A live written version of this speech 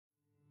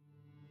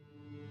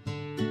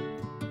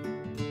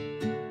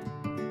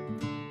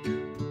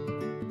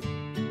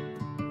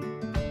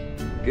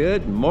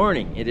Good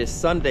morning. It is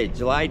Sunday,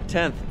 July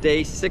 10th,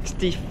 day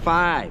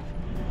 65.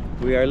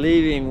 We are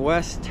leaving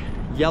West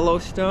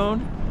Yellowstone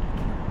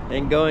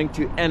and going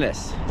to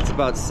Ennis. It's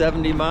about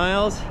 70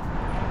 miles.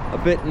 A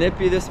bit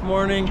nippy this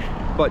morning,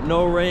 but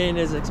no rain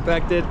is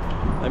expected.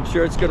 I'm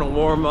sure it's gonna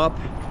warm up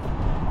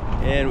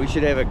and we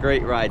should have a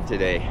great ride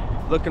today.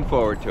 Looking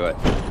forward to it.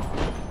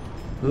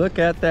 Look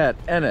at that,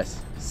 Ennis,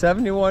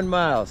 71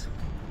 miles.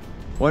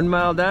 1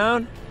 mile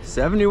down,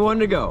 71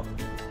 to go.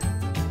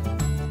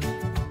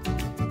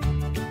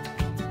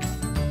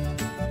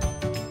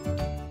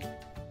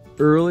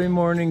 Early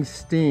morning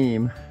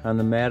steam on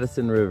the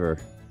Madison River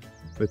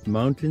with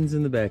mountains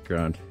in the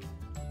background.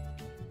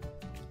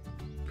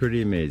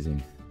 Pretty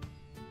amazing.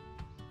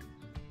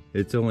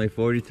 It's only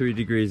 43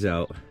 degrees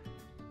out,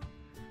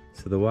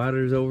 so the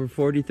water's over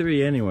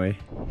 43 anyway.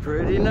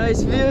 Pretty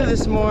nice view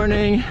this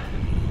morning.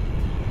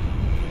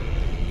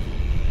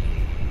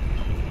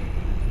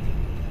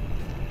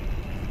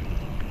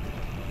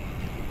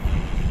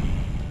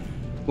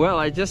 Well,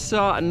 I just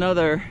saw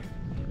another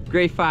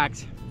gray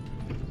fox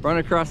run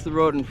across the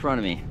road in front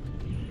of me.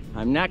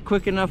 I'm not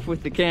quick enough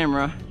with the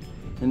camera,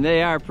 and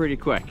they are pretty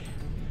quick.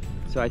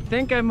 So I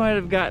think I might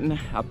have gotten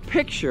a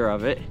picture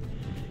of it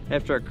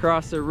after I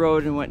crossed the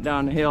road and went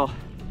down the hill,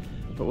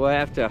 but we'll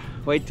have to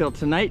wait till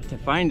tonight to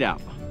find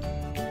out.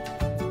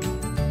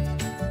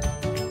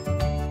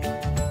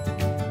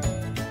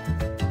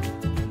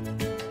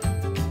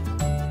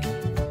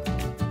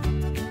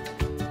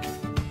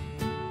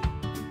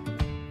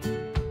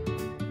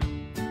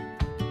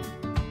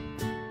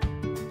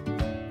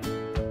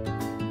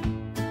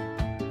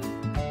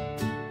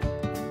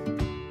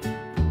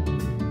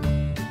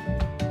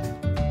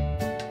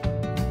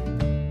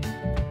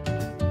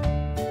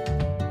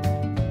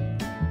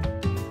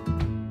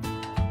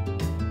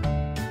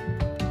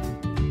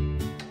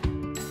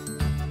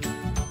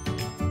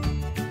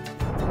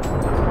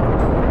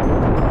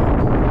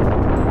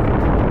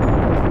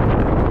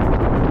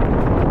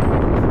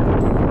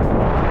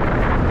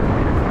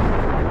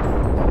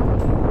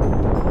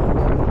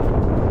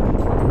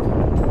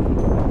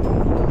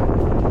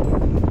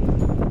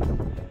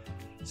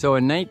 So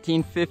in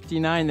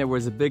 1959, there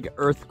was a big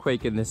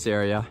earthquake in this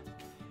area,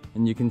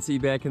 and you can see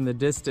back in the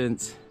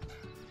distance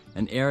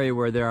an area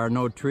where there are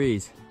no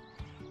trees.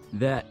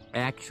 That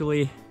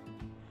actually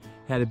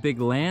had a big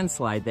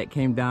landslide that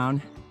came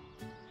down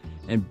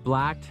and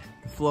blocked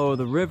the flow of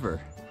the river.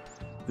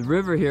 The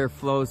river here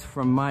flows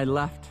from my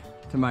left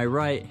to my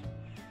right,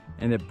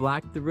 and it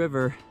blocked the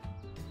river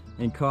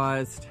and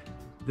caused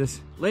this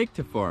lake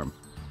to form,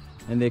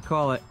 and they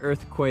call it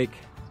Earthquake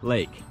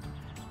Lake.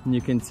 And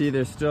you can see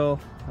there's still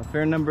a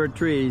fair number of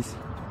trees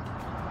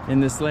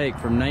in this lake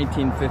from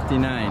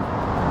 1959.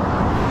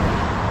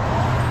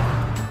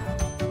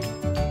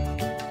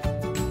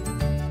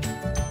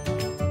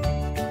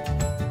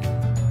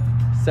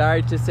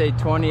 Sorry to say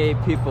 28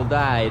 people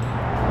died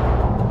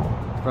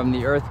from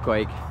the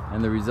earthquake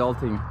and the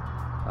resulting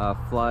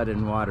flood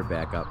and water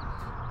backup.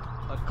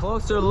 A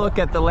closer look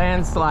at the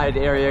landslide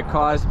area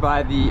caused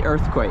by the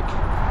earthquake.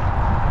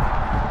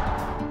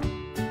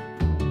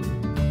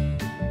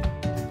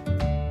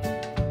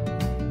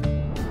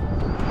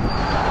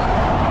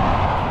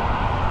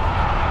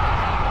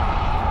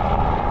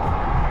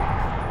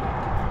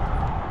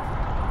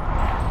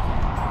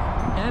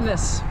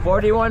 Ennis,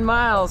 41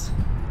 miles.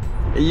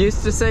 It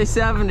used to say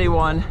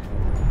 71.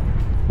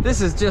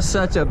 This is just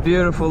such a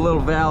beautiful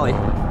little valley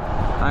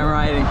I'm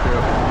riding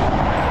through.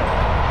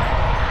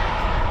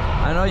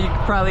 I know you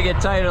could probably get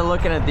tired of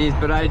looking at these,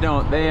 but I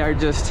don't. They are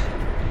just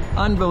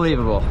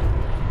unbelievable.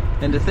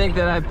 And to think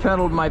that I've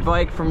pedaled my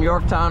bike from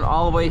Yorktown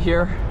all the way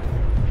here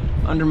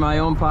under my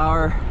own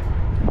power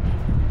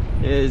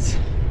is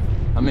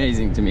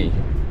amazing to me.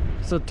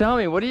 So tell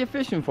me, what are you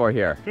fishing for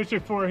here? Fishing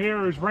for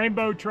here is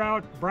rainbow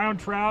trout, brown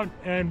trout,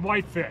 and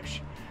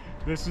whitefish.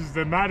 This is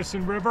the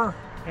Madison River,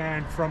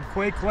 and from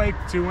Quake Lake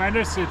to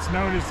Ennis, it's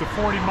known as the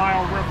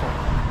 40-mile ripple.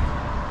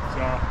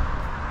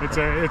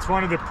 So it's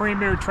one of the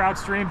premier trout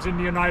streams in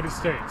the United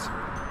States.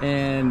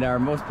 And are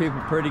most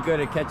people pretty good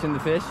at catching the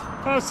fish?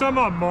 Some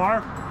of them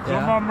are. Some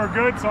of them are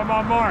good, some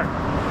of them aren't.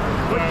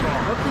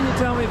 What can you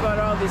tell me about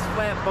all these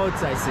flat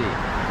boats I see?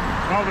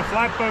 Well, the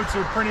flat boats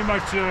are pretty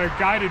much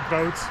guided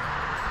boats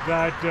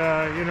that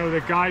you know,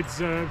 the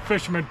guides,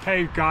 fishermen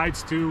pay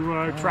guides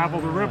to travel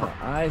the river.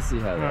 I see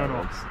how that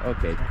works.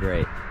 Okay,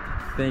 great.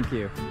 Thank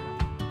you.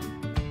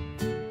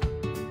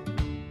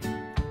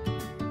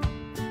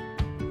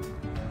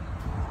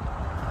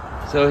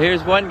 So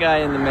here's one guy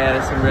in the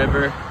Madison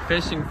River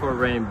fishing for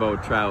rainbow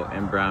trout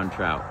and brown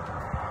trout.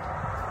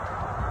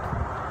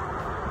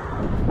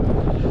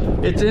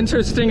 It's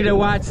interesting to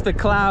watch the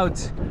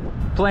clouds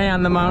play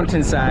on the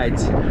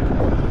mountainsides.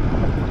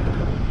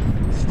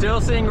 Still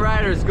seeing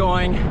riders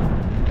going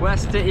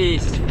west to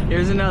east.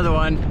 Here's another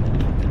one.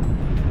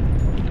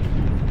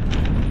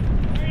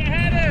 Where you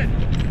headed?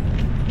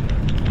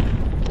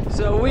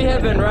 So we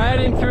have been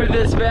riding through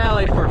this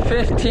valley for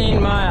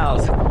 15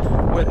 miles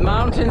with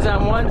mountains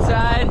on one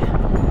side,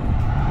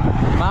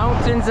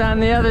 mountains on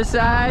the other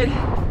side,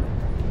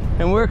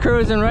 and we're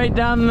cruising right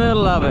down the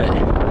middle of it.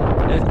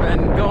 It's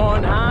been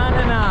going on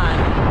and on.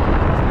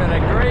 It's been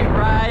a great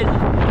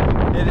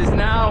ride. It is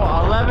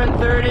now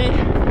 11:30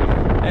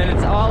 and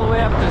it's all the way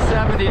up to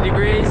 70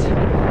 degrees.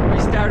 We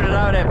started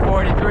out at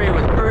 43. It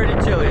was pretty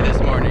chilly this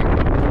morning,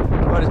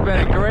 but it's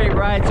been a great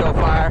ride so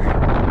far.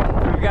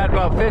 We've got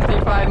about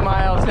 55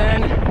 miles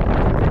in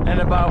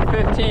and about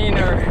 15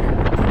 or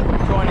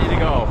 20 to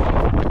go.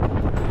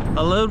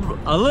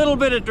 A little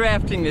bit of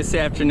drafting this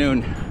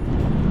afternoon.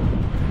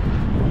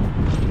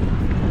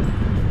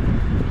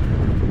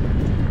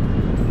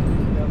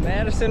 The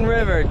Madison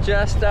River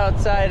just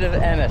outside of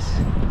Ennis.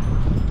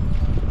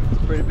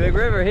 It's a pretty big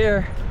river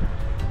here.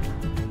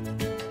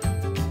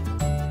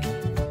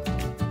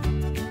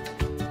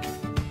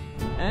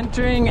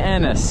 Entering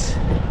Ennis.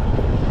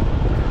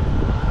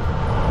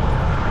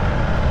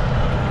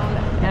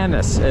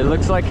 Ennis. It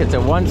looks like it's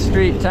a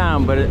one-street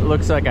town, but it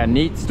looks like a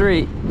neat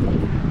street.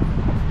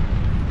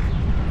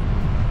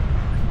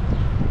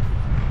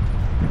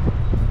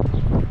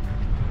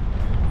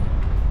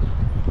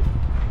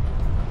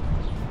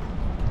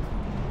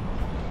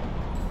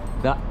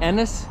 The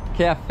Ennis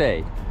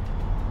Cafe.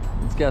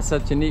 It's got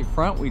such a neat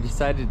front, we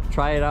decided to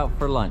try it out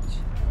for lunch.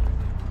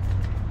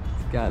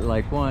 It's got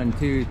like 1,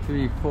 2,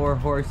 3, 4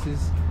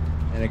 horses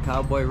and a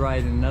cowboy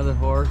riding another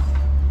horse.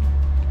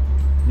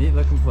 Neat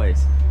looking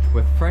place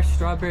with fresh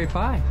strawberry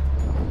pie.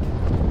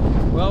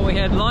 Well, we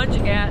had lunch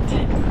in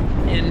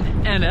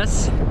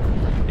Ennis.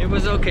 It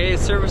was okay,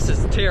 service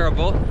is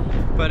terrible,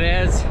 but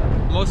as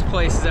most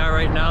places are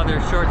right now,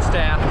 they're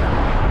short-staffed.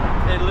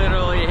 They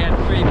literally had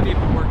 3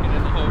 people working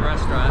in the whole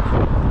restaurant.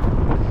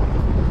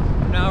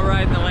 We're now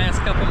riding the last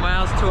couple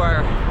miles to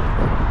our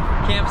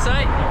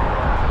campsite.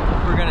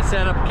 We're gonna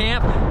set up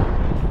camp,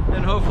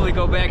 then hopefully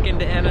go back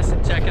into Ennis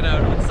and check it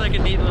out. It looks like a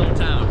neat little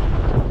town.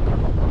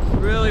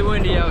 Really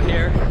windy out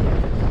here.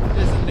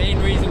 This is the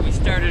main reason we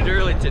started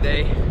early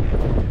today.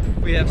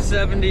 We have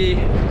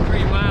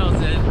 73 miles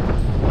in,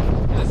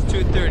 and it's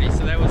 2:30,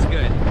 so that was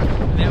good.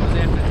 And that was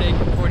after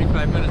taking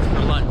 45 minutes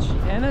for lunch.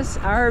 Ennis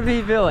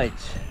RV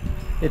Village.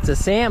 It's a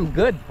Sam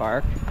Good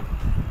park.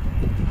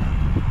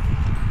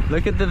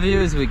 Look at the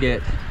views we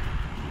get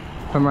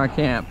from our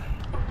camp.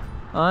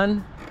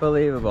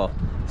 Unbelievable.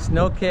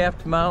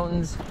 Snow-capped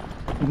mountains,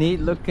 neat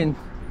looking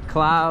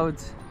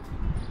clouds.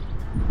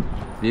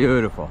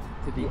 Beautiful.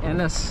 To the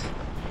Ennis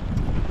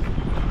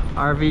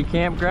RV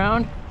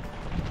campground,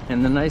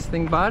 and the nice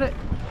thing about it,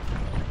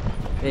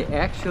 they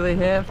actually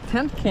have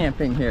tent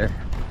camping here.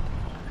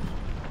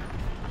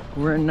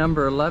 We're in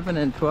number 11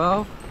 and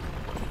 12,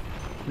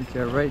 which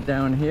are right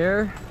down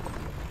here.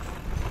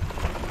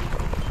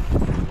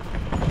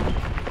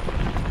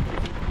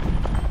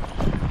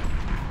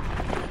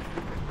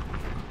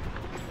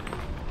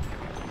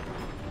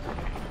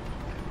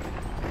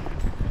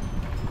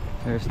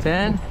 There's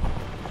 10.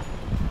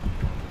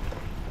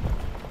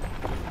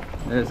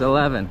 There's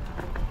 11.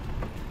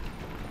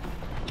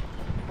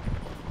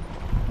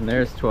 And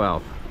there's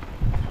 12.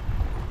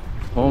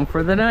 Home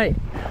for the night.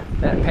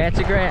 That patch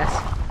of grass.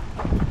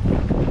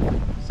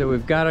 So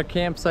we've got our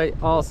campsite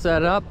all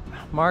set up.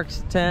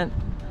 Mark's tent,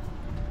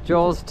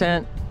 Joel's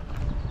tent,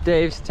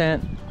 Dave's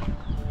tent,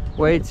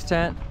 Wade's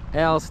tent,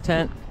 Al's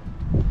tent.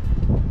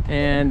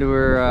 And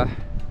we're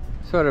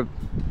sort of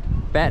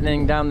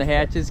battening down the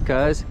hatches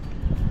because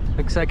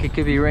looks like it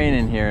could be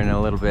raining here in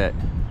a little bit.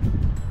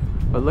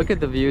 But look at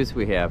the views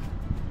we have.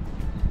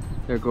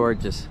 They're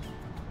gorgeous.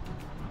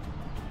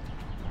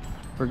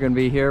 We're gonna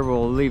be here.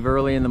 We'll leave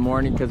early in the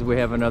morning because we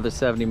have another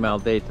 70-mile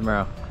day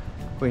tomorrow.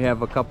 We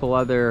have a couple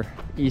other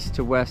east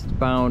to west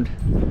bound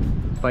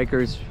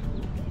bikers,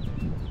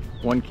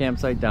 one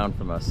campsite down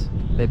from us.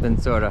 They've been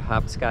sort of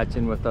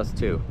hopscotching with us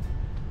too,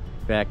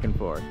 back and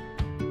forth.